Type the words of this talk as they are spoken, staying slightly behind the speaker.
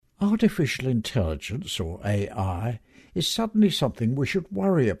Artificial intelligence, or AI, is suddenly something we should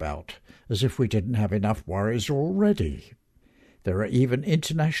worry about, as if we didn't have enough worries already. There are even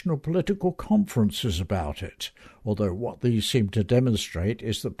international political conferences about it, although what these seem to demonstrate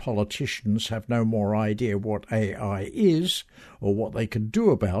is that politicians have no more idea what AI is, or what they can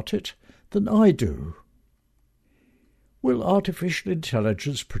do about it, than I do. Will artificial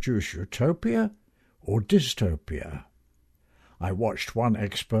intelligence produce utopia or dystopia? I watched one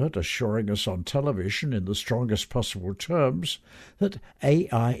expert assuring us on television in the strongest possible terms that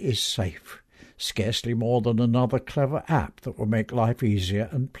AI is safe, scarcely more than another clever app that will make life easier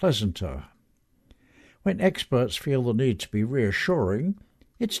and pleasanter. When experts feel the need to be reassuring,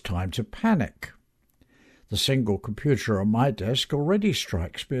 it's time to panic. The single computer on my desk already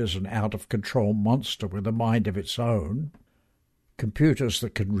strikes me as an out-of-control monster with a mind of its own. Computers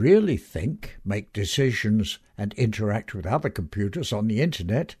that can really think, make decisions, and interact with other computers on the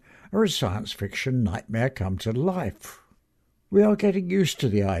internet are a science fiction nightmare come to life. We are getting used to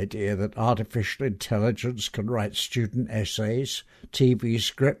the idea that artificial intelligence can write student essays, TV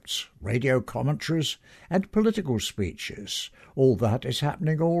scripts, radio commentaries, and political speeches. All that is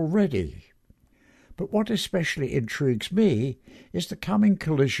happening already. But what especially intrigues me is the coming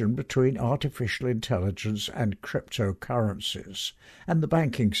collision between artificial intelligence and cryptocurrencies, and the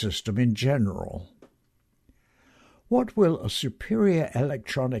banking system in general. What will a superior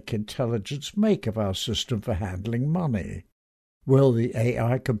electronic intelligence make of our system for handling money? Will the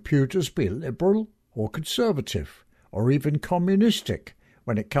AI computers be liberal or conservative, or even communistic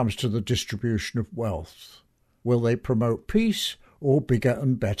when it comes to the distribution of wealth? Will they promote peace or bigger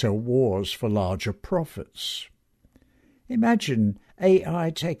and better wars for larger profits? Imagine AI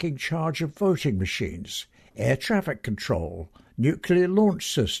taking charge of voting machines, air traffic control, nuclear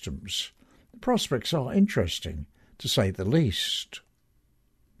launch systems. The prospects are interesting, to say the least.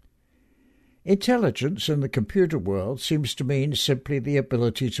 Intelligence in the computer world seems to mean simply the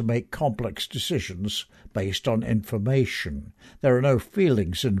ability to make complex decisions based on information. There are no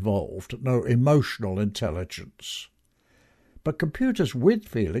feelings involved, no emotional intelligence. But computers with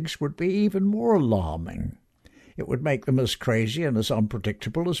feelings would be even more alarming. It would make them as crazy and as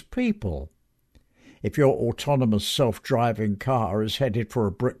unpredictable as people. If your autonomous self-driving car is headed for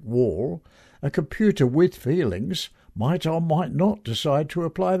a brick wall, a computer with feelings might or might not decide to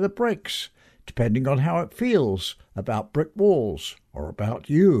apply the brakes, depending on how it feels about brick walls or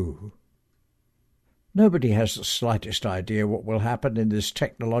about you. Nobody has the slightest idea what will happen in this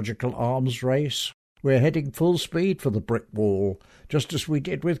technological arms race. We're heading full speed for the brick wall, just as we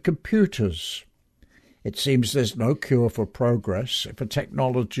did with computers. It seems there's no cure for progress. If a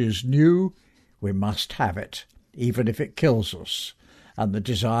technology is new, we must have it, even if it kills us. And the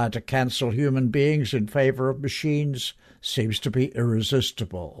desire to cancel human beings in favour of machines seems to be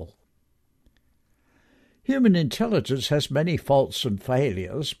irresistible. Human intelligence has many faults and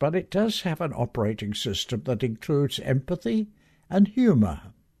failures, but it does have an operating system that includes empathy and humour.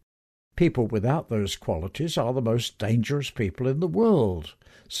 People without those qualities are the most dangerous people in the world,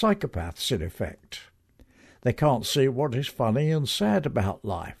 psychopaths in effect. They can't see what is funny and sad about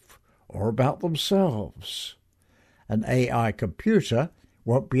life, or about themselves. An AI computer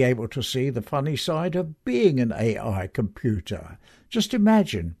won't be able to see the funny side of being an AI computer. Just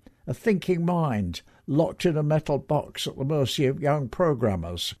imagine a thinking mind locked in a metal box at the mercy of young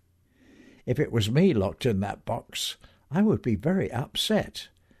programmers. If it was me locked in that box, I would be very upset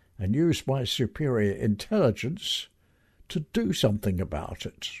and use my superior intelligence to do something about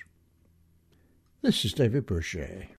it. This is David Bouchier.